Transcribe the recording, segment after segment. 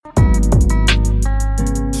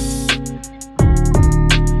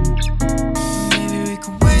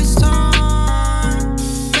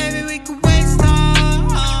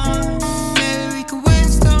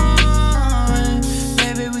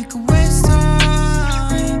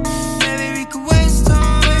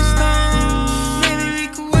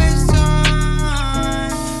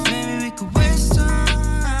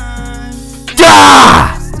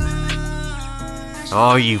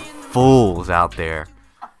all you fools out there,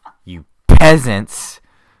 you peasants,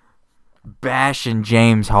 bashing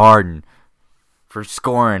James Harden for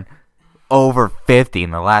scoring over 50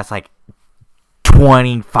 in the last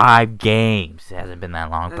 25 games. It hasn't been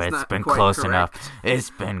that long, but it's been close enough. It's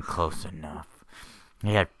been close enough.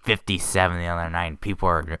 He had 57 the other night, and people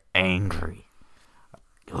are angry.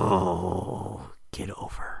 Oh, get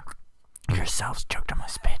over yourselves. Choked on my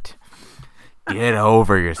spit. Get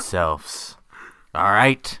over yourselves. All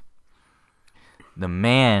right? The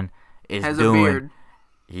man is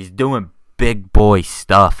he's doing big boy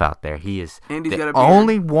stuff out there. He is the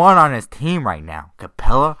only one on his team right now.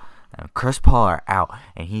 Capella and Chris Paul are out,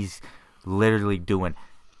 and he's literally doing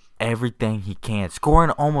everything he can.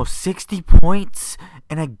 Scoring almost 60 points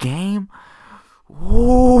in a game.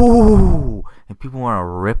 Ooh. And people want to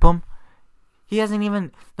rip him.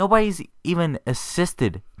 Nobody's even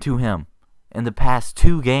assisted to him in the past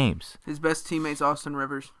 2 games. His best teammate's Austin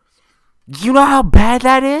Rivers. You know how bad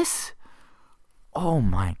that is? Oh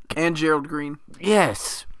my God. And Gerald Green.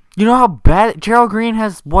 Yes. You know how bad Gerald Green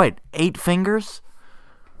has, 8 fingers?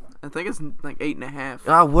 I think it's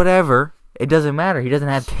 8.5. Whatever. It doesn't matter. He doesn't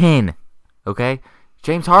have 10. Okay?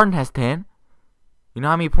 James Harden has 10. You know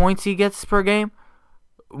how many points he gets per game?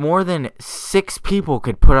 More than 6 people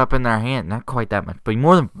could put up in their hand. Not quite that much, but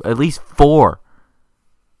more than at least 4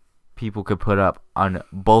 people could put up on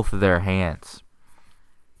both of their hands.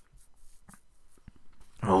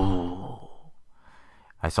 Oh.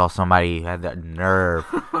 I saw somebody had that nerve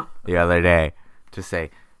the other day to say,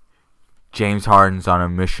 James Harden's on a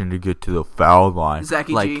mission to get to the foul line.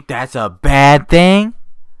 Zachy G. That's a bad thing?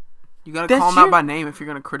 You gotta call him out by name if you're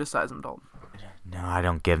gonna criticize him, Dalton. No, I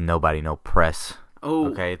don't give nobody no press. Oh.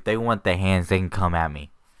 Okay, if they want the hands, they can come at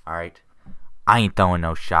me. Alright? I ain't throwing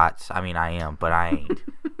no shots. I mean, I am, but I ain't.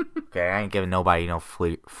 Okay, I ain't giving nobody no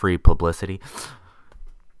free publicity.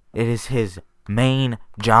 It is his main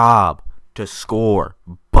job to score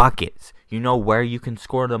buckets. You know where you can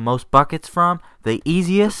score the most buckets from? The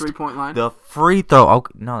easiest? The 3-point line? The free throw. Oh,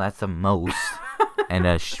 no, that's the most. And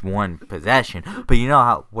one possession. But you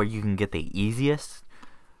know where you can get the easiest?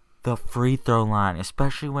 The free throw line.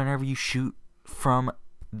 Especially whenever you shoot from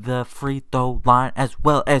the free throw line, as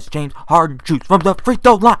well as James Harden shoots from the free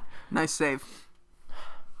throw line. Nice save.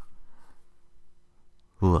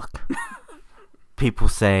 Look. People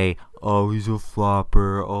say, oh, he's a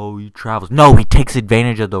flopper. Oh, he travels. No, he takes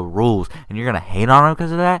advantage of the rules. And you're going to hate on him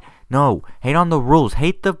because of that? No, hate on the rules.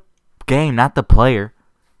 Hate the game, not the player.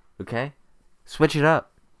 Okay? Switch it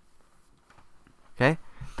up. Okay?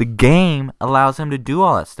 The game allows him to do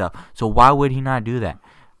all that stuff. So why would he not do that?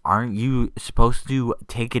 Aren't you supposed to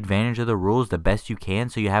take advantage of the rules the best you can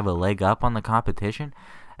so you have a leg up on the competition?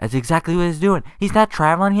 That's exactly what he's doing. He's not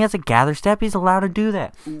traveling. He has a gather step. He's allowed to do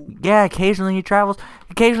that. Yeah, occasionally he travels.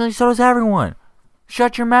 Occasionally so does everyone.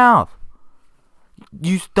 Shut your mouth.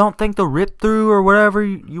 You don't think the rip through or whatever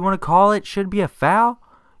you want to call it should be a foul?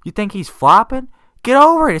 You think he's flopping? Get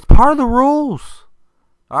over it. It's part of the rules.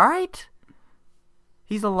 Alright?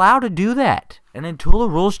 He's allowed to do that. And until the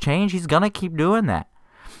rules change, he's going to keep doing that.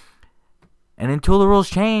 And until the rules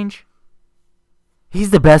change, he's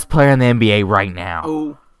the best player in the NBA right now.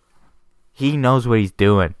 Oh. He knows what he's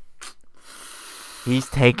doing. He's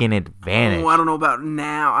taking advantage. Oh, I don't know about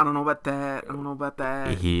now. I don't know about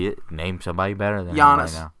that. He named somebody better than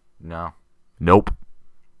Giannis. him right now. No.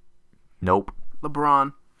 Nope.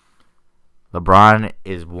 LeBron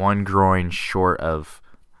is one groin short of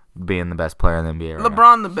being the best player in the NBA right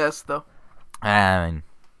LeBron the best, though. now. I mean,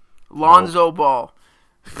 Lonzo Ball.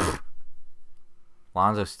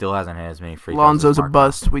 Lonzo still hasn't hit as many free throws. Lonzo's a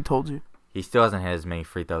bust, we told you. He still hasn't hit as many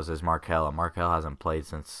free throws as Markelle. And Markelle hasn't played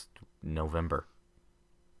since November.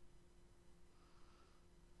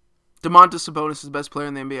 Domantas Sabonis is the best player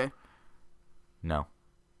in the NBA. No.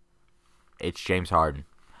 It's James Harden.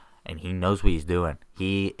 And he knows what he's doing.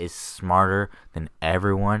 He is smarter than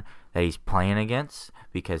everyone that he's playing against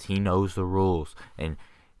because he knows the rules. And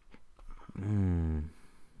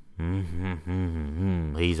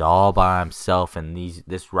he's all by himself, and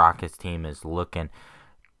this Rockets team is looking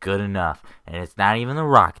good enough. And it's not even the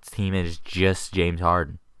Rockets team, it is just James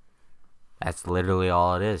Harden. That's literally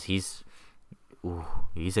all it is. He's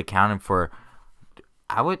accounting for,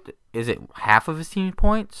 is it half of his team's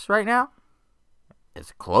points right now?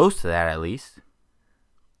 It's close to that, at least.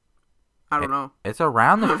 I don't know. It's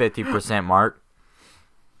around the 50% mark.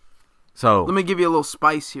 So let me give you a little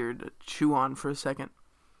spice here to chew on for a second.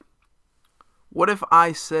 What if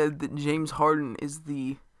I said that James Harden is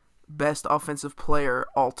the best offensive player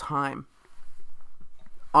all time?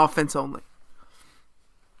 Offense only.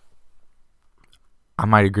 I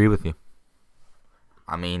might agree with you.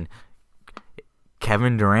 I mean,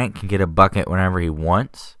 Kevin Durant can get a bucket whenever he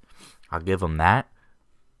wants. I'll give him that.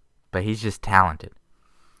 But he's just talented.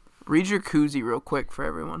 Read your koozie real quick for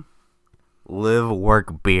everyone. Live,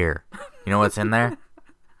 work, beer. You know what's in there?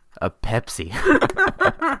 A Pepsi.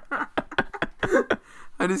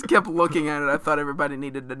 I just kept looking at it. I thought everybody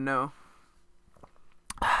needed to know.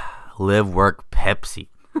 Live, work, Pepsi.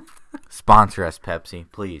 Sponsor us, Pepsi,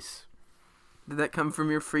 please. Did that come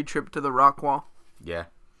from your free trip to the rock wall? Yeah.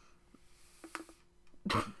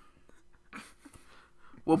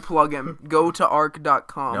 We'll plug him. Go to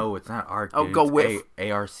arc.com. No, it's not ARC. Oh, dude. go It's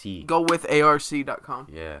with. ARC. Go with arc.com.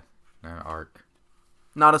 Yeah, not ARC.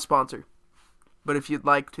 Not a sponsor. But if you'd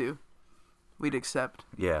like to, we'd accept.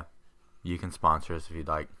 Yeah, you can sponsor us if you'd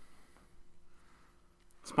like.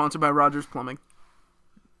 Sponsored by Rogers Plumbing.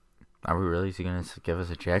 Are we really going to give us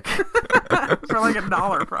a check? For like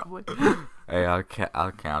 $1 probably. Hey, I'll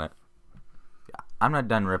count it. I'm not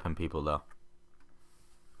done ripping people, though.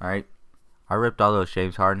 Alright? I ripped all those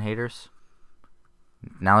James Harden haters.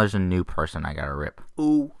 Now there's a new person I gotta rip.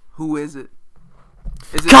 Ooh, who is it?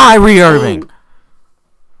 Is it Kyrie Irving!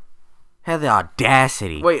 Had the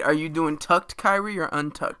audacity. Wait, are you doing tucked Kyrie or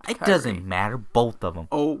untucked Kyrie? It doesn't matter. Both of them.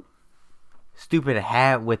 Oh. Stupid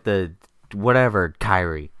hat with the whatever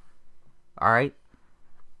Kyrie. Alright?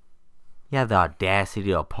 You have the audacity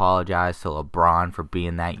to apologize to LeBron for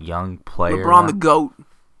being that young player. LeBron the GOAT.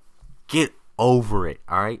 Get over it,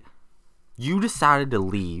 alright? You decided to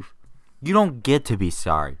leave. You don't get to be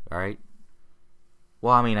sorry, alright?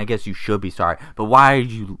 Well, I mean, I guess you should be sorry. But why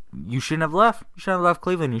you shouldn't have left. You shouldn't have left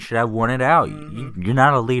Cleveland. You should have won it out. You're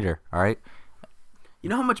not a leader, alright? You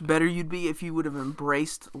know how much better you'd be if you would have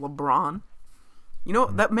embraced LeBron? You know,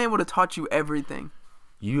 that man would have taught you everything.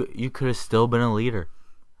 You could have still been a leader.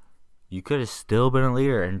 You could have still been a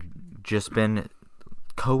leader and just been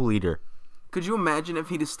co-leader. Could you imagine if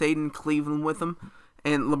he'd have stayed in Cleveland with him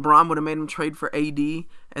and LeBron would have made him trade for AD,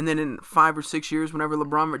 and then in 5 or 6 years, whenever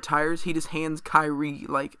LeBron retires, he just hands Kyrie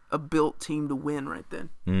like a built team to win right then.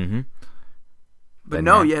 Mm-hmm. But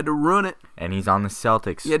no, you had to ruin it. And he's on the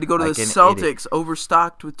Celtics. You had to go to the Celtics,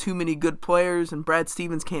 overstocked with too many good players, and Brad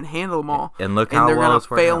Stevens can't handle them all. And look how they're well it's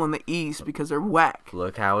gonna working fail out. in the East because they're whack.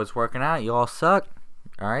 Look how it's working out. You all suck.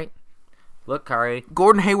 All right? Look, Kyrie.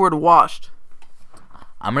 Gordon Hayward washed.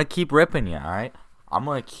 I'm going to keep ripping you, all right? I'm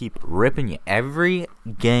going to keep ripping you every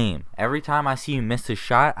game. Every time I see you miss a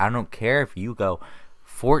shot, I don't care if you go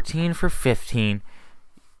 14 for 15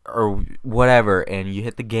 or whatever and you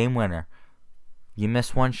hit the game winner. You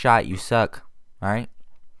miss one shot, you suck, all right?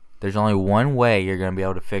 There's only one way you're going to be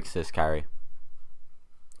able to fix this, Kyrie.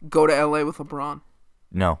 Go to LA with LeBron.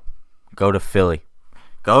 No. Go to Philly.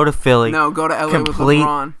 Go to Philly. No, go to LA with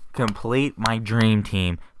LeBron. Complete my dream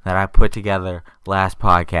team that I put together last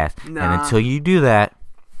podcast. Nah. And until you do that...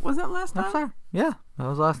 Was that last time? I'm sorry. Yeah, that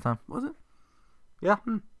was last time. Was it? Yeah.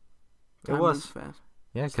 Time It was. moves fast.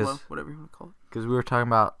 Yeah, Slow, whatever you want to call it. because we were talking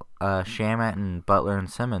about Shamet and Butler and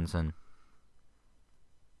Simmons, and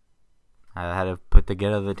I had to put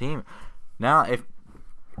together the team. Now,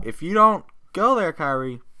 if you don't go there,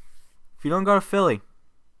 Kyrie, if you don't go to Philly,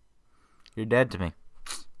 you're dead to me.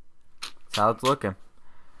 That's how it's looking.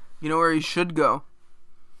 You know where he should go?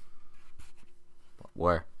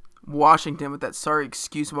 Where? Washington with that sorry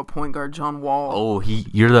excuse of a point guard, John Wall. Oh, he's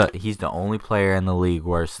the only player in the league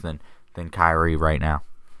worse than Kyrie right now.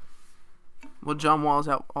 Well, John Wall's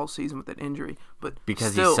out all season with that injury, but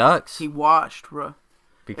Because still, he sucks. He washed, bro.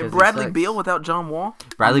 Because And Bradley he sucks. Beal without John Wall?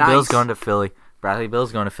 Bradley Nice. Beal's going to Philly. Bradley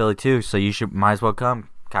Beal's going to Philly too, so you might as well come,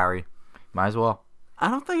 Kyrie. Might as well. I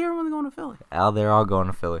don't think everyone's going to Philly. They're all going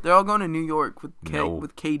to Philly. They're all going to New York with No.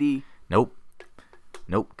 with KD. Nope,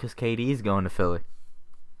 because KD's going to Philly.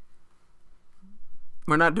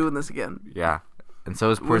 We're not doing this again. Yeah, and so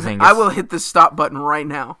is Porzingis. I will hit the stop button right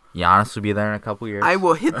now. Giannis will be there in a couple years. I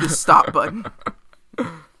will hit the stop button.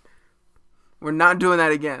 We're not doing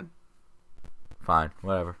that again. Fine,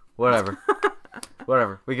 whatever.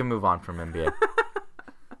 Whatever. We can move on from NBA.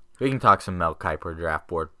 We can talk some Mel Kiper draft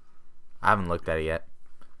board. I haven't looked at it yet.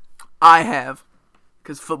 I have,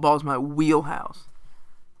 because football is my wheelhouse.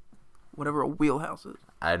 Whatever a wheelhouse is.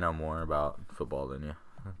 I know more about football than you,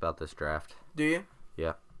 about this draft. Do you?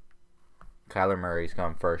 Yeah. Kyler Murray's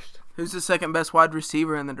gone first. Who's the second best wide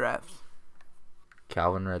receiver in the draft?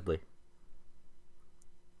 Calvin Ridley.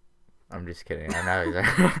 I'm just kidding. I know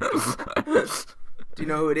he's Do you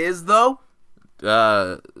know who it is, though?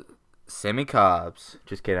 Sammy Cobbs.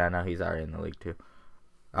 Just kidding. I know he's already in the league too.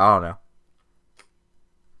 I don't know.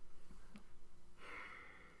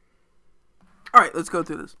 All right, let's go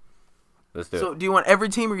through this. Let's do So, it. do you want every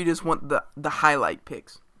team, or you just want the highlight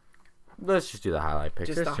picks? Let's just do the highlight picks.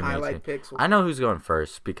 Just There's the too many highlight teams. picks. I know who's going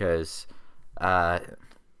first because I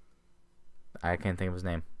can't think of his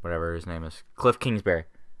name. Whatever his name is. Cliff Kingsbury.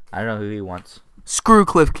 I don't know who he wants. Screw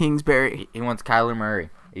Cliff Kingsbury. He wants Kyler Murray.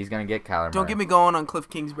 He's going to get Kyler Murray. Don't get me going on Cliff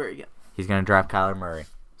Kingsbury again. He's going to draft Kyler Murray.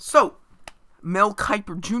 So, Mel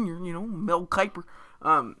Kiper Jr., Mel Kiper.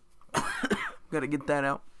 Gotta get that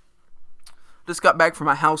out. Just got back from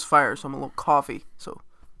my house fire, so I'm a little coffee. So,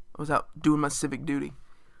 I was out doing my civic duty.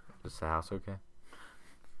 Is the house okay?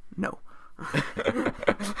 No.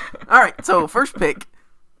 All right, so first pick.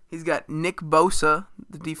 He's got Nick Bosa,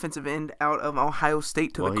 the defensive end, out of Ohio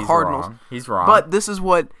State to the Cardinals. He's wrong. But this is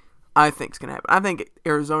what I think is going to happen. I think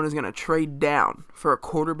Arizona's going to trade down for a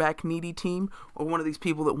quarterback-needy team or one of these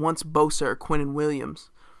people that wants Bosa or Quinnen Williams.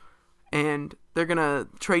 And they're going to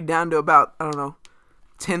trade down to about,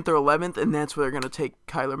 10th or 11th, and that's where they're going to take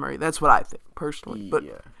Kyler Murray. That's what I think, personally. But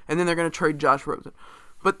Yeah. And then they're going to trade Josh Rosen.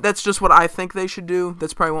 But that's just what I think they should do.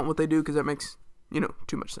 That's probably not what they do because that makes,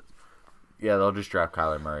 too much sense. Yeah, they'll just draft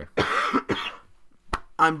Kyler Murray.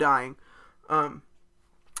 I'm dying.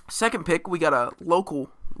 Second pick, we got a local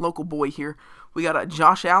boy here. We got a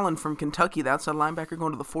Josh Allen from Kentucky, the outside linebacker,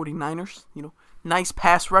 going to the 49ers. Nice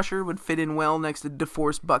pass rusher, would fit in well next to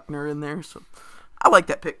DeForest Buckner in there. So I like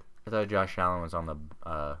that pick. I thought Josh Allen was on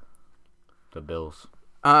the Bills.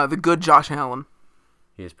 The good Josh Allen.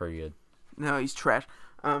 He is pretty good. No, he's trash.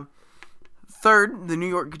 Third, the New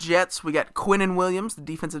York Jets. We got Quinnen Williams, the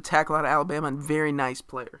defensive tackle out of Alabama, and very nice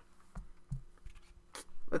player.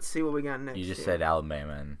 Let's see what we got next. You just here. said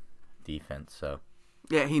Alabama and defense, so.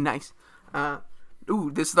 Yeah, he nice.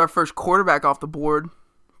 This is our first quarterback off the board.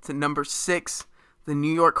 It's at number 6, the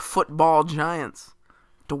New York Football Giants.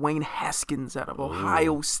 Dwayne Haskins out of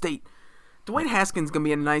Ohio State. Dwayne Haskins is going to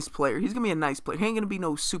be a nice player. He's going to be a nice player. He ain't going to be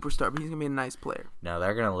no superstar, but he's going to be a nice player. No,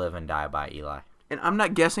 they're going to live and die by Eli. And I'm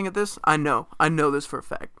not guessing at this. I know this for a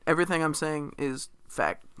fact. Everything I'm saying is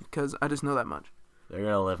fact because I just know that much. They're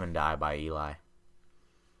going to live and die by Eli.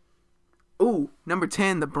 Ooh, number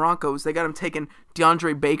 10, the Broncos. They got him taking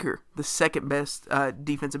DeAndre Baker, the second best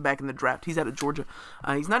defensive back in the draft. He's out of Georgia.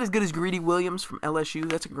 He's not as good as Greedy Williams from LSU.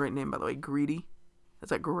 That's a great name, by the way. Greedy.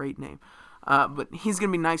 That's a great name. But he's going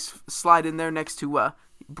to be nice slide in there next to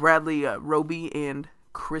Bradley Roby and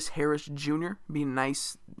Chris Harris Jr. Be a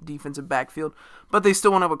nice defensive backfield. But they still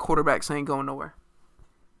won't have a quarterback, so ain't going nowhere.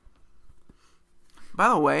 By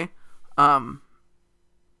the way,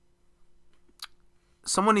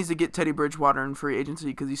 someone needs to get Teddy Bridgewater in free agency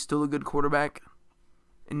because he's still a good quarterback.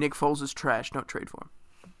 And Nick Foles is trash. Don't trade for him.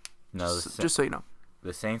 No, Just so you know.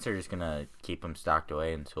 The Saints are just going to keep him stocked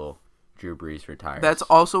away until Drew Brees retires. That's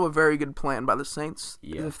also a very good plan by the Saints,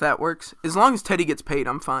 Yeah. if that works. As long as Teddy gets paid,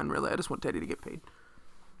 I'm fine, really. I just want Teddy to get paid.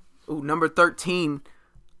 Ooh, number 13,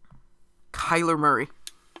 Kyler Murray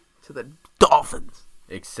to the Dolphins.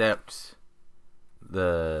 Except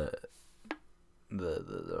the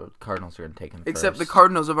Cardinals are going to take him Except the first.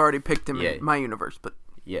 Cardinals have already picked him Yeah. in my universe. But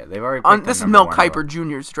Yeah, they've already picked him this is number Mel one Kiper overall.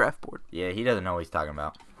 Jr.'s draft board. Yeah, he doesn't know what he's talking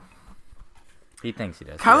about. He thinks he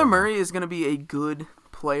does. He Kyler doesn't. Murray is going to be a good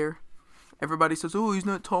player. Everybody says, "Oh, he's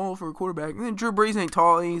not tall for a quarterback." And then Drew Brees ain't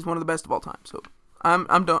tall. He's one of the best of all time. So I'm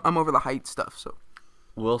done. I'm over the height stuff. So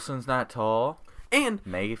Wilson's not tall. and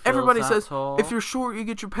Mayfield's everybody not says tall. if you're short, you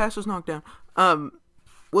get your passes knocked down.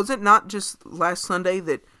 Was it not just last Sunday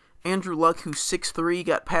that Andrew Luck, who's 6'3",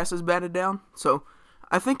 got passes batted down? So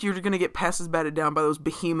I think you're going to get passes batted down by those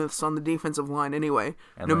behemoths on the defensive line anyway,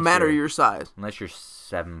 no Unless matter you're- your size. Unless you're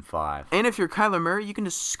 7'5". And if you're Kyler Murray, you can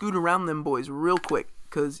just scoot around them boys real quick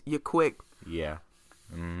because you're quick. Yeah.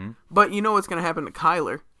 Mm-hmm. But you know what's going to happen to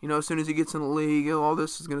Kyler. As soon as he gets in the league, all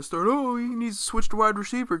this is going to start. Oh, he needs to switch to wide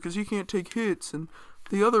receiver because he can't take hits. And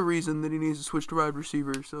the other reason that he needs to switch to wide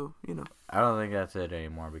receiver. So, I don't think that's it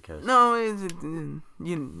anymore because No, you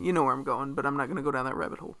know where I'm going, but I'm not going to go down that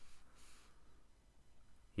rabbit hole.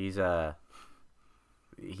 he's not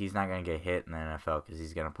going to get hit in the NFL because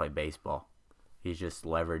he's going to play baseball. He's just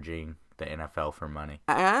leveraging the NFL for money.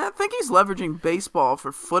 I think he's leveraging baseball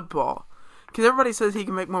for football. Because everybody says he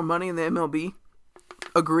can make more money in the MLB.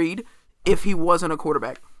 Agreed. If he wasn't a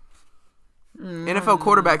quarterback. NFL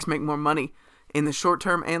quarterbacks make more money in the short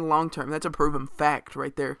term and long term. That's a proven fact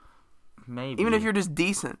right there. Maybe. Even if you're just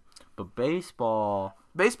decent. But baseball,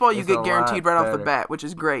 Baseball, you It's get a guaranteed lot right off the better. bat, which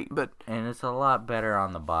is great. But and it's a lot better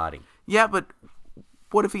on the body. yeah, but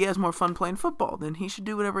what if he has more fun playing football? Then he should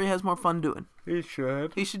do whatever he has more fun doing. He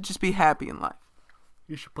should. He should just be happy in life.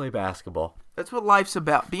 You should play basketball. That's what life's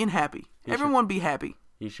about, being happy. He Everyone be happy.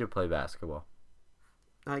 You should play basketball.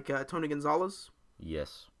 Like Tony Gonzalez.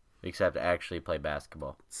 Yes. Except actually play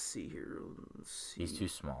basketball. Let's see here. He's too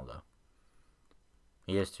small, though.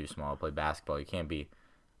 He is too small to play basketball. He can't be.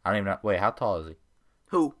 I don't even know. Wait, how tall is he?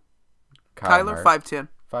 Who? Kyler, 5'10".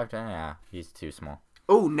 5'10". Yeah, he's too small.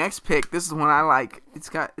 Oh, next pick. This is one I like.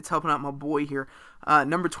 It's helping out my boy here.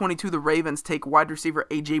 Number 22, the Ravens take wide receiver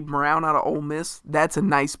A.J. Brown out of Ole Miss. That's a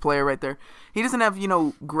nice player right there. He doesn't have,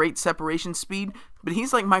 great separation speed, but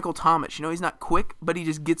he's like Michael Thomas. He's not quick, but he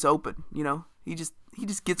just gets open. He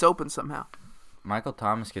just gets open somehow. Michael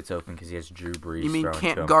Thomas gets open because he has Drew Brees. You mean throwing to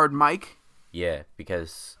can't him. guard Mike? Yeah,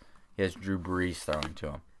 because he has Drew Brees throwing to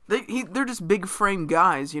him. They're just big frame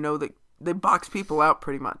guys. They box people out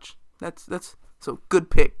pretty much. That's so good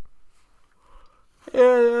pick.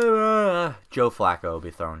 Joe Flacco will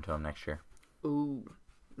be thrown to him next year. Ooh,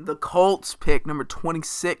 the Colts pick number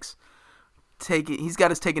 26. He's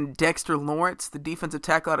got us taking Dexter Lawrence, the defensive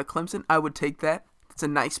tackle out of Clemson. I would take that. It's a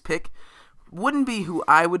nice pick. Wouldn't be who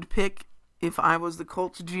I would pick if I was the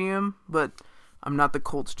Colts GM, but I'm not the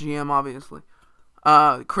Colts GM, obviously.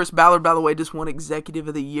 Chris Ballard, by the way, just won Executive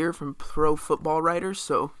of the Year from Pro Football Writers,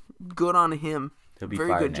 so good on him. He'll be Very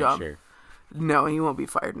fired good next job. year. No, he won't be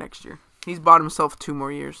fired next year. He's bought himself 2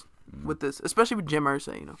 more years with this, especially with Jim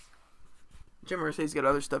Irsay, Jim Irsay's got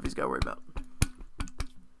other stuff he's got to worry about.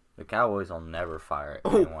 The Cowboys will never fire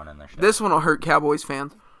anyone in their show. This one will hurt Cowboys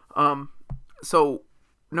fans. So,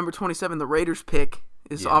 number 27, the Raiders pick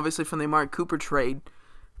is obviously from the Amari Cooper trade.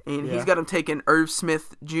 And he's got him taking Irv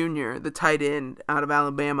Smith Jr., the tight end out of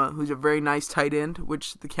Alabama, who's a very nice tight end,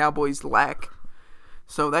 which the Cowboys lack.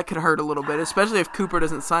 So that could hurt a little bit, especially if Cooper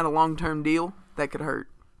doesn't sign a long-term deal. That could hurt.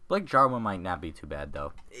 Blake Jarwin might not be too bad,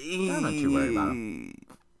 though. I'm not too worried about him.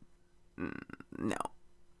 No.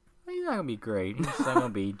 He's not going to be great. He's not going to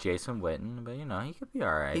be Jason Witten, but, he could be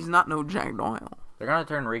all right. He's not no Jack Doyle. They're going to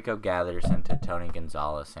turn Rico Gathers into Tony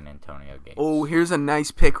Gonzalez and Antonio Gates. Oh, here's a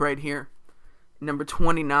nice pick right here. Number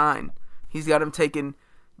 29. He's got him taking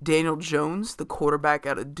Daniel Jones, the quarterback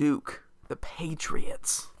out of Duke. The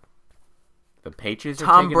Patriots. The Patriots are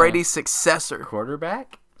Tom taking Brady's a successor.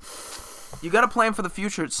 quarterback? You got to plan for the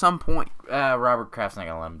future at some point. Robert Kraft's not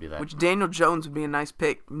going to let him do that. Which Daniel Jones would be a nice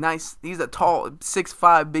pick. Nice. He's a tall,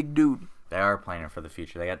 6'5", big dude. They are planning for the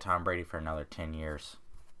future. They got Tom Brady for another 10 years.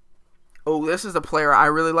 Oh, this is a player I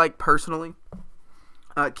really like personally.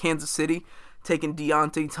 Kansas City taking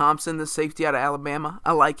Deontay Thompson, the safety out of Alabama.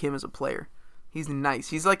 I like him as a player. He's nice.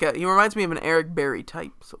 He reminds me of an Eric Berry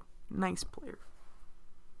type. So, nice player.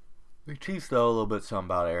 The Chiefs know a little bit something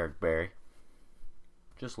about Eric Berry.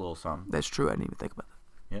 Just a little something. That's true. I didn't even think about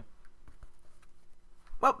that. Yeah.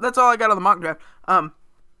 Well, that's all I got on the mock draft.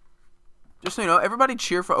 Just so you know, everybody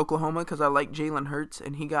cheer for Oklahoma because I like Jalen Hurts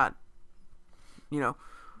and he got,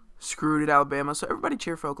 screwed at Alabama. So everybody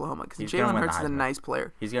cheer for Oklahoma because Jalen Hurts is a nice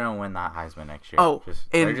player. He's gonna win that Heisman next year. Oh,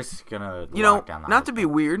 they're just gonna lock down the not Heisman. to be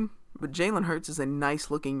weird, but Jalen Hurts is a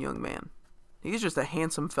nice looking young man. He's just a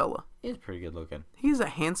handsome fella. He's pretty good looking. He's a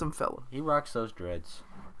handsome fella. He rocks those dreads.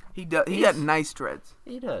 He does. He got nice dreads.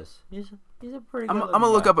 He does. He's a pretty. I'm good gonna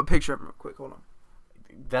look up a picture of him real quick. Hold on.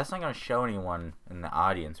 That's not gonna show anyone in the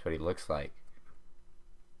audience what he looks like.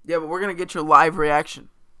 Yeah, but we're gonna get your live reaction.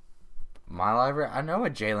 My live I know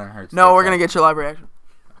what Jalen Hurts. No, looks we're gonna like. get your live reaction.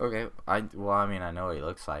 Okay. I know what he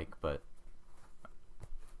looks like, but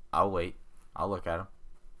I'll wait. I'll look at him.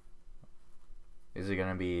 Is it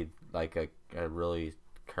gonna be like a really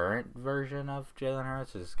current version of Jalen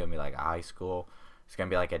Hurts? Is it gonna be like a high school? It's gonna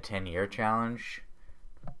be like a 10-year challenge.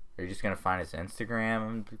 You're just gonna find his Instagram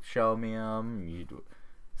and show me him.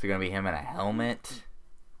 Is it gonna be him in a helmet?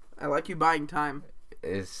 I like you buying time.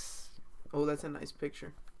 Oh, that's a nice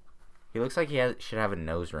picture. He looks like should have a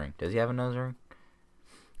nose ring. Does he have a nose ring?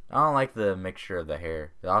 I don't like the mixture of the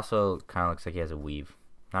hair. It also kind of looks like he has a weave.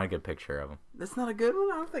 Not a good picture of him. That's not a good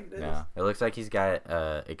one? I don't think it is. No, it looks like he's got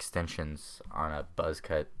extensions on a buzz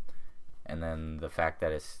cut. And then the fact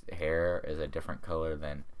that his hair is a different color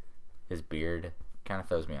than his beard kind of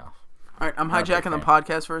throws me off. All right, I'm Not a big hijacking the fan.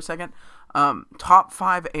 podcast for a second. Top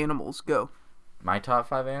 5 animals, go. My top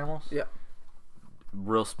 5 animals? Yeah.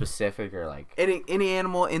 Real specific or like... Any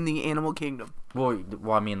animal in the animal kingdom. Well,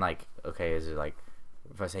 I mean, like, okay, is it like...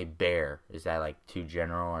 If I say bear, is that like too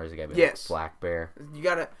general or is it gotta be Yes. like black bear? You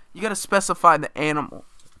gotta specify the animal.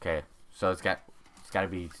 Okay, so it's gotta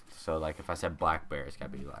be... So, like, if I said black bear, it's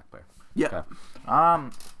gotta be black bear. Yeah.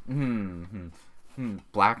 Okay.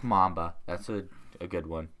 Black mamba. That's a good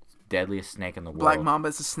one. Deadliest snake in the world. Black mamba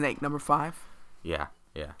is a snake, number 5. Yeah.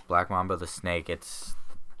 Black mamba, the snake. It's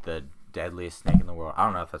the deadliest snake in the world. I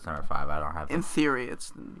don't know if that's number 5. I don't have. In theory,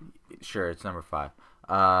 it's. Sure, it's number 5.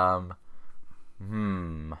 I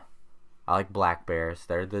like black bears.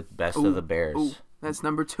 They're the best of the bears. Ooh, that's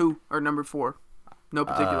number 2 or number 4. No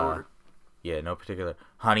particular order. Yeah, no particular.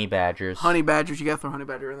 Honey badgers. Honey badgers, you gotta throw honey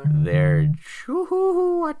badger in there.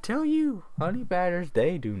 I tell you, honey badgers,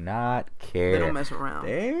 they do not care. They don't mess around.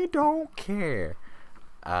 They don't care.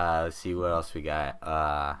 Let's see what else we got.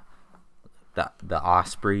 The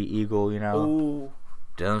osprey eagle, you know. Ooh.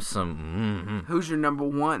 Done some. Who's your number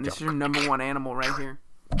one? This is your number one animal right here.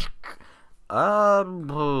 I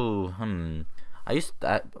in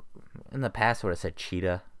the past I would have said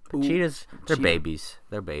cheetah. But cheetahs, they're cheetah. babies.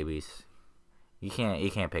 They're babies. You can't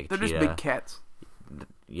pick a They're cheetah. just big cats.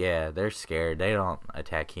 Yeah, they're scared. They don't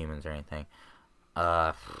attack humans or anything.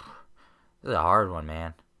 This is a hard one,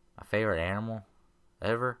 man. My favorite animal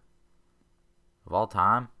ever of all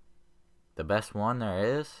time. The best one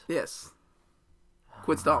there is. Yes.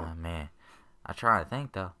 Quit stalling. Oh, man, I try to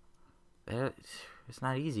think though. It's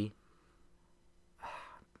not easy.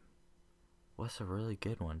 What's a really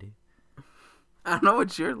good one, dude? I know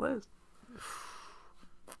it's your list.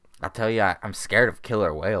 I tell you, I'm scared of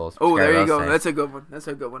killer whales. Oh, Scared there of you go. those That's a good one. That's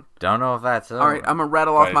a good one. Don't know if that's All right, I'm gonna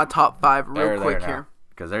rattle off my top 5 real quick here.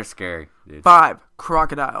 Because they're scary, dude. 5,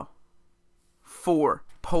 crocodile. 4,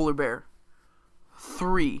 polar bear.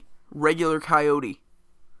 3, regular coyote.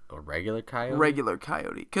 A regular coyote? Regular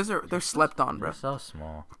coyote. Because they're slept on, bro. They're so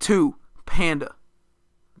small. 2, panda.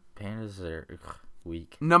 Pandas are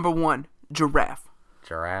weak. Number 1, giraffe.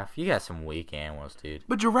 Giraffe? You got some weak animals, dude.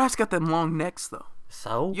 But giraffes got them long necks, though.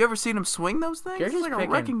 So? You ever seen them swing those things? You're It's just like picking-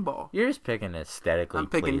 a wrecking ball. You're just picking aesthetically I'm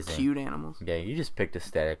picking pleasing. cute animals. Yeah, you just picked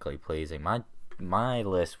aesthetically pleasing. My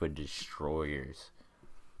list would destroy yours.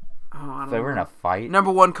 Oh, I don't If they were in know. a fight,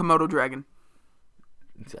 Number 1, Komodo dragon.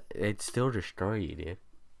 it'd still destroy you, dude.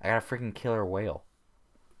 I got a freaking killer whale.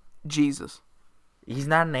 Jesus. He's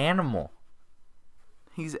not an animal.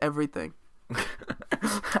 He's everything.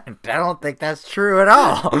 I don't think that's true at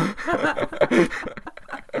all.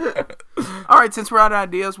 All right, since we're out of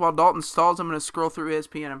ideas, while Dalton stalls, I'm going to scroll through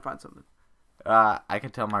ESPN and find something. I can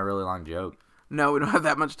tell my really long joke. No, we don't have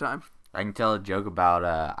that much time. I can tell a joke about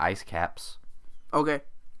ice caps. Okay,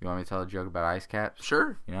 You want me to tell a joke about ice caps?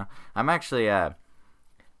 sure. You know, I'm actually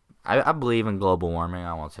I believe in global warming.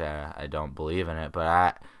 I won't say I don't believe in it, but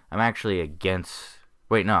I'm actually against.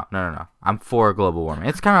 Wait, no. I'm for global warming.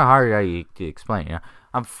 It's kind of hard to explain. You know,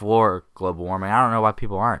 I'm for global warming. I don't know why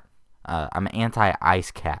people aren't. I'm anti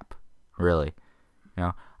ice cap. Really, you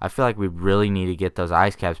know, I feel like we really need to get those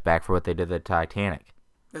ice caps back for what they did to the Titanic.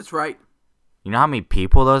 That's right. You know how many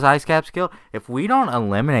people those ice caps killed? If we don't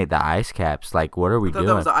eliminate the ice caps, like, what are we I thought doing?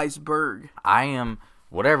 that was an iceberg. I am,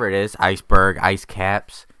 whatever it is, iceberg, ice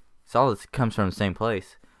caps. It's all this comes from the same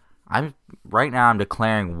place. Right now I'm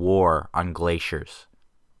declaring war on glaciers.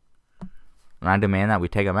 And I demand that we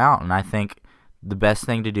take them out. And I think the best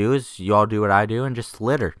thing to do is you all do what I do and just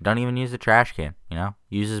litter. Don't even use the trash can, you know?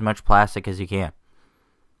 Use as much plastic as you can.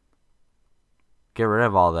 Get rid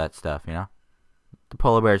of all that stuff, you know? The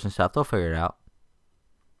polar bears and stuff, they'll figure it out.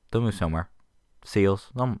 They'll move somewhere. Seals,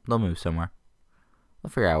 they'll move somewhere. They'll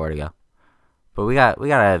figure out where to go. But we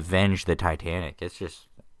gotta avenge the Titanic. It's just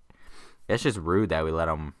rude that we let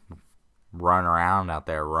them run around out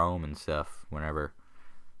there, roam and stuff whenever.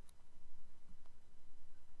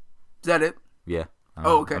 Is that it? Yeah.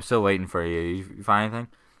 Oh, okay. I'm still waiting for you. You find anything?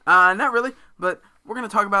 Not really, but we're going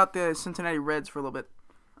to talk about the Cincinnati Reds for a little bit.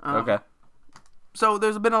 Okay. So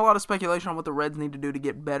there's been a lot of speculation on what the Reds need to do to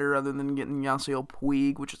get better other than getting Yasiel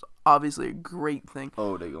Puig, which is obviously a great thing.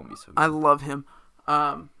 Oh, they're going to be so good. I love him.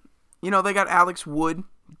 They got Alex Wood,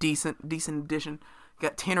 decent addition.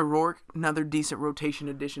 Got Tanner Rourke, another decent rotation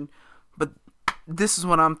addition. But this is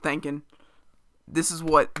what I'm thinking. This is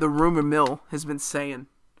what the rumor mill has been saying.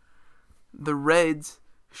 The Reds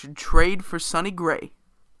should trade for Sonny Gray.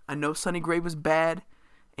 I know Sonny Gray was bad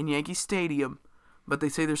in Yankee Stadium, but they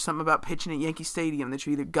say there's something about pitching at Yankee Stadium that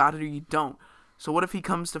you either got it or you don't. So what if he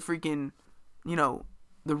comes to freaking,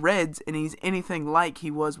 the Reds and he's anything like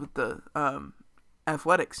he was with the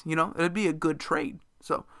Athletics? It'd be a good trade.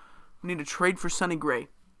 So we need to trade for Sonny Gray.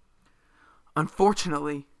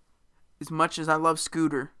 Unfortunately, as much as I love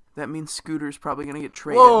Scooter, that means Scooter's probably going to get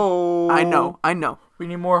traded. Whoa! I know. We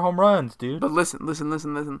need more home runs, dude. But listen.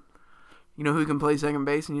 You know who can play second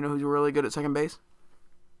base and you know who's really good at second base?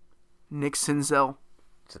 Nick Senzel.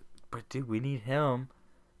 But, dude, we need him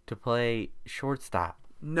to play shortstop.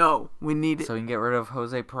 No, we need... So we can get rid of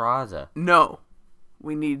Jose Peraza. No,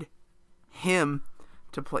 we need him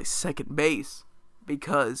to play second base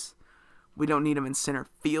because we don't need him in center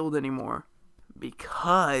field anymore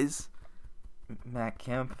because... Matt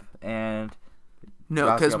Kemp and...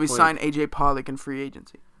 No, because we signed A.J. Pollock in free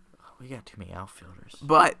agency. We got too many outfielders.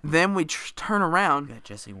 But then we turn around. We got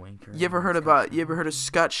Jesse Winker. You ever heard of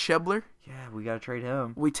Scott Schebler? Yeah, we gotta trade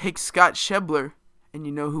him. We take Scott Schebler, and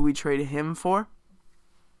you know who we traded him for?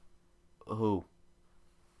 Who?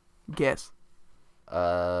 Guess.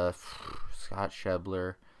 Scott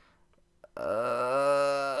Schebler.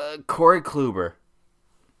 Corey Kluber.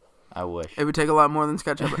 I wish. It would take a lot more than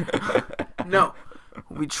Scott Schebler. No.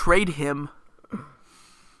 We trade him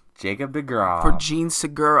Jacob deGrom. for Gene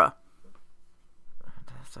Segura.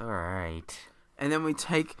 That's alright. And then we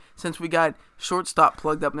take, since we got shortstop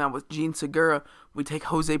plugged up now with Gene Segura, we take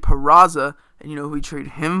Jose Peraza, and you know who we trade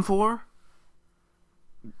him for?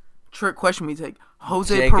 Trick question, we take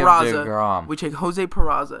Jose Jacob Peraza. deGrom. We take Jose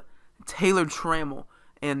Peraza, Taylor Trammell,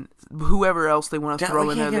 and whoever else they want to throw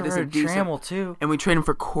in there that isn't decent. Trammell too. And we trade him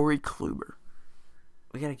for Corey Kluber.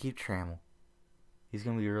 We gotta keep Trammell. He's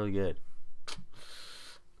gonna be really good.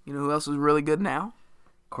 You know who else is really good now?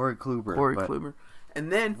 Corey Kluber. Kluber. And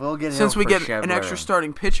then, we'll get since we get Schebler an extra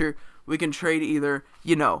starting pitcher, we can trade either,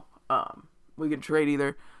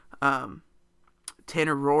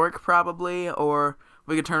 Tanner Rourke probably, or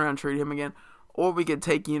we could turn around and trade him again. Or we could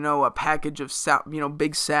take, a package of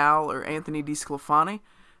Big Sal or Anthony DeSclafani,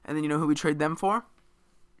 and then you know who we trade them for?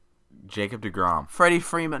 Jacob deGrom. Freddie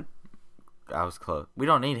Freeman. I was close. We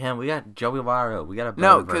don't need him. We got Joey Votto. We got a better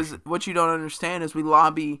No, because version. what you don't understand is we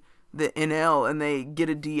lobby the NL and they get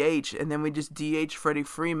a DH, and then we just DH Freddie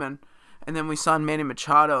Freeman, and then we sign Manny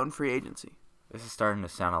Machado in free agency. This is starting to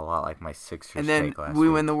sound a lot like my Sixers And then take last we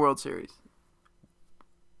week. win the World Series.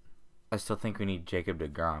 I still think we need Jacob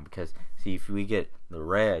deGrom because, see, if we get the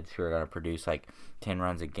Reds who are going to produce like 10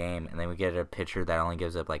 runs a game, and then we get a pitcher that only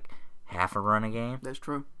gives up like half a run a game. That's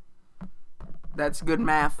true. That's good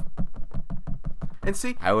math. And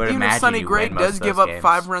see, I would even if imagine Sonny you Gray win most does of give those up games.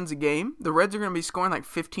 5 runs a game, the Reds are going to be scoring like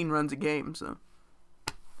 15 runs a game. So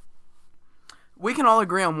we can all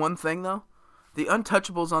agree on one thing, though. The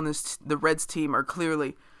untouchables on the Reds team are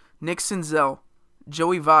clearly Nick Senzel,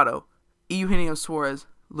 Joey Votto, Eugenio Suarez,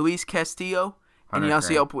 Luis Castillo, and Hunter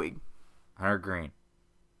Yasiel Puig. Hunter Green.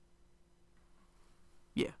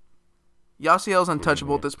 Yeah. Yasiel's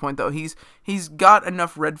untouchable at this point, though. He's got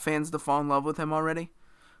enough Red fans to fall in love with him already.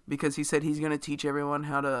 Because he said he's going to teach everyone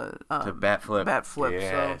how to bat flip.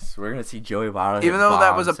 Yes, so we're going to see Joey Votto. Even though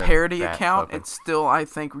that was a parody bat account, flipping. it's still, I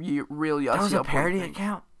think, real Yasiel. That was a Puig parody thing.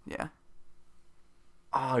 account? Yeah.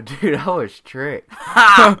 Oh, dude, that was trick.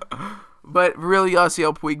 But real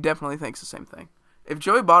Yasiel Puig definitely thinks the same thing. If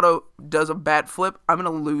Joey Votto does a bat flip, I'm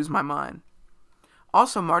going to lose my mind.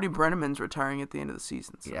 Also, Marty Brenneman's retiring at the end of the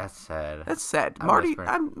season. So. Yeah, that's sad. That's sad. I Marty, miss Brenneman.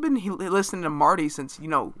 I've been listening to Marty since, Yeah.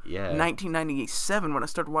 1997 when I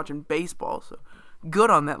started watching baseball. So good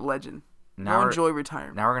on that legend. Now Now enjoy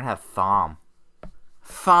retirement. Now we're going to have Thom.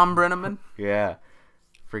 Thom Brenneman. Yeah.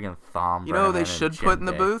 Freaking Thom. You know who they Brenneman should and put Jim in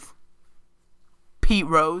the Day. booth? Pete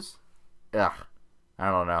Rose. Ugh. I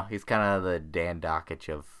don't know. He's kind of the Dan Dockich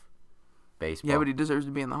of baseball. Yeah, but he deserves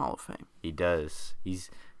to be in the Hall of Fame. He does. He's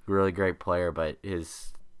a really great player, but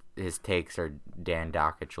his takes are Dan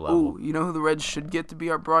Dockich level. Ooh, you know who the Reds should get to be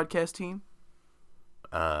our broadcast team?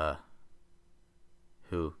 Who?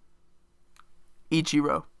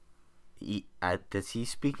 Ichiro. Does he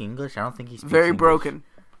speak English? I don't think he speaks Very English. broken.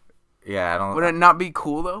 Yeah, I don't. Would it not be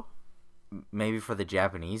cool, though? Maybe for the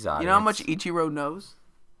Japanese audience. You know how much Ichiro knows?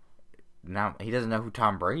 Now he doesn't know who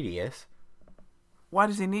Tom Brady is. Why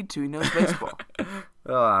does he need to? He knows baseball.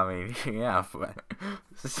 Well, I mean, yeah. But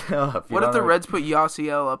still, What if the Reds put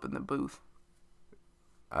Yasiel up in the booth?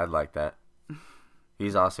 I'd like that.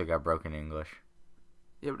 He's also got broken English.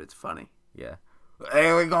 Yeah, but it's funny. Yeah.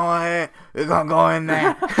 Hey, we're gonna go in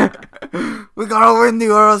there. We're gonna win the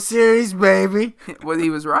World Series, baby. Well, he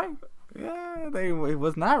was right. Yeah, he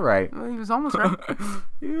was not right. Well, he was almost right.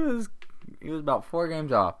 He was about 4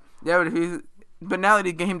 games off. Yeah, but now that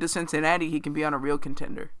he came to Cincinnati, he can be on a real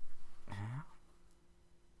contender.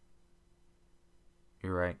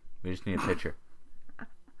 You're right. We just need a pitcher.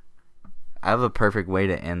 I have a perfect way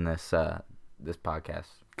to end this this podcast.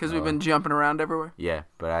 Because we've been jumping around everywhere. Yeah,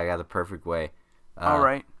 but I got the perfect way. All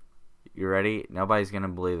right. You ready? Nobody's gonna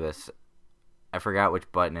believe this. I forgot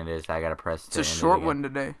which button it is. I gotta press. It's a short one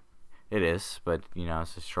today. It is, but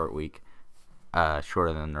it's a short week.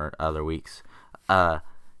 Shorter than the other weeks.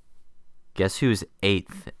 Guess who's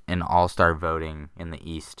 8th in All-Star voting in the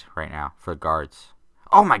East right now for guards?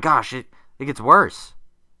 Oh my gosh, it gets worse.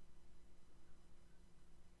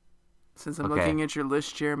 Since I'm Okay. looking at your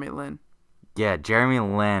list, Jeremy Lin. Yeah, Jeremy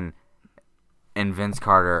Lin and Vince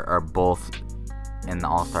Carter are both in the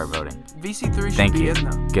All-Star voting. VC3 should Thank be you. in,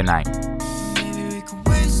 though. Good night.